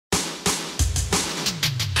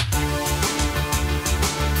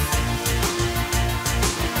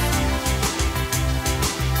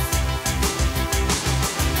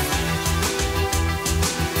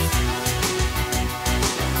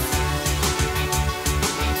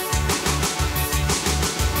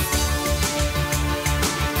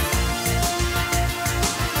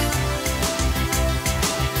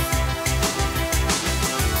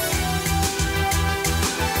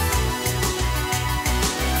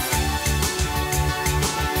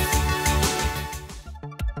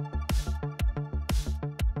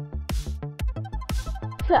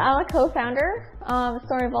So I'm a co-founder.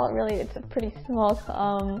 Stormy Vault, really, it's a pretty small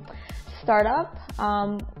startup.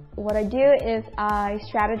 What I do is I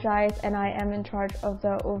strategize and I am in charge of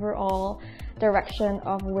the overall direction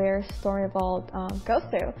of where Stormy Vault goes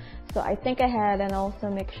to. So I think ahead and also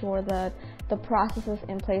make sure that the processes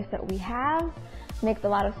in place that we have make a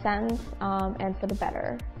lot of sense and for the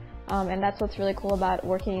better. And that's what's really cool about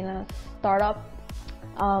working in a startup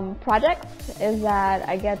project, is that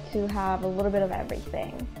I get to have a little bit of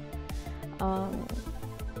everything.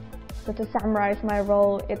 So to summarize my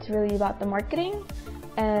role, it's really about the marketing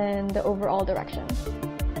and the overall direction.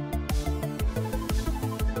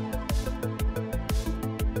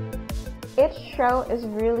 Each show is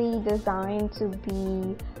really designed to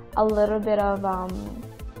be a little bit of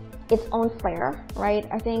its own flair, right?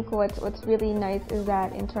 I think what's really nice is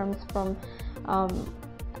that in terms from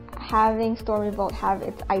having Stormy Vault have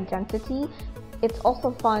its identity, it's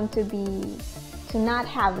also fun to not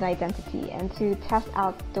have an identity and to test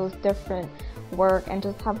out those different work and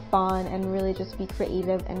just have fun and really just be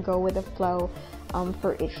creative and go with the flow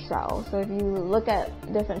for each show. So if you look at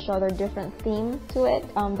different shows, there are different themes to it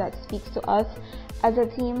that speaks to us as a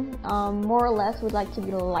team. More or less, we'd like to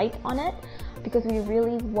be light on it because we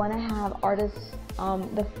really want to have artists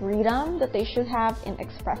the freedom that they should have in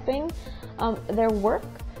expressing their work.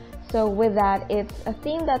 So with that, it's a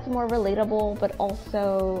theme that's more relatable but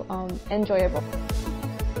also enjoyable.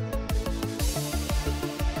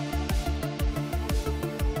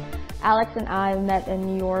 Alex and I met in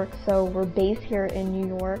New York, so we're based here in New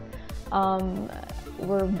York.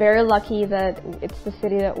 We're very lucky that it's the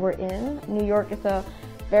city that we're in. New York is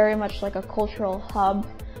very much like a cultural hub,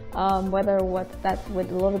 that's with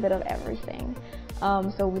a little bit of everything.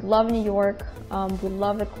 So we love New York, we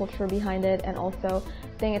love the culture behind it, and also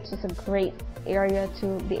I think it's just a great area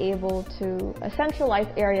to be able to, a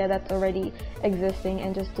centralized area that's already existing,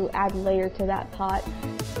 and just to add layer to that pot.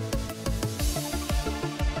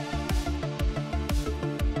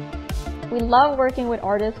 We love working with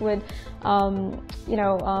artists with,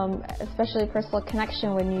 especially personal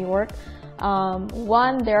connection with New York.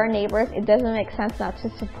 One, they're our neighbors. It doesn't make sense not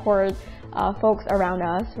to support folks around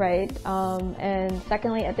us, right? And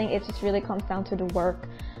secondly, I think it just really comes down to the work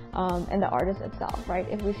and the artist itself, right?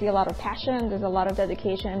 If we see a lot of passion, there's a lot of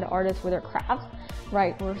dedication in the artists with their craft,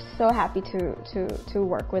 right? We're so happy to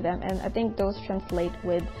work with them, and I think those translate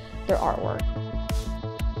with their artwork.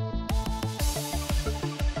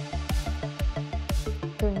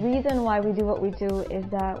 The reason why we do what we do is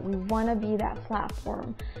that we want to be that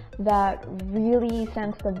platform that really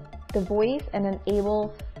sends the voice and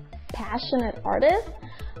enables passionate artists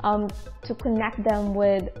to connect them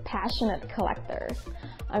with passionate collectors.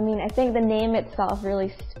 I mean, I think the name itself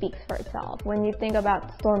really speaks for itself. When you think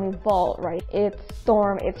about Stormy Vault, right? It's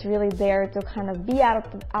Storm, it's really there to kind of be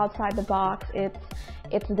outside the box.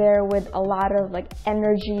 It's there with a lot of like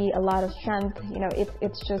energy, a lot of strength. You know,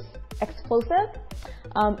 it's just explosive.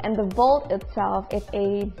 And the vault itself is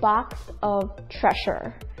a box of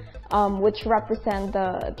treasure, which represent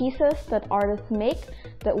the pieces that artists make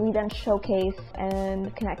that we then showcase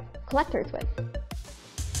and connect collectors with.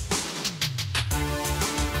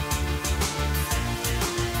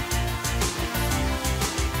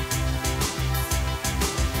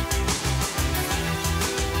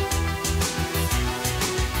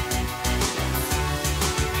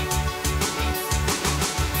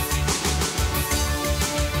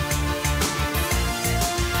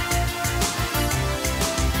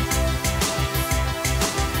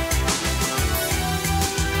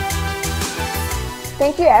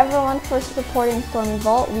 Thank you everyone for supporting Stormy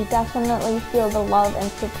Vault. We definitely feel the love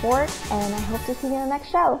and support, and I hope to see you in the next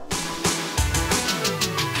show.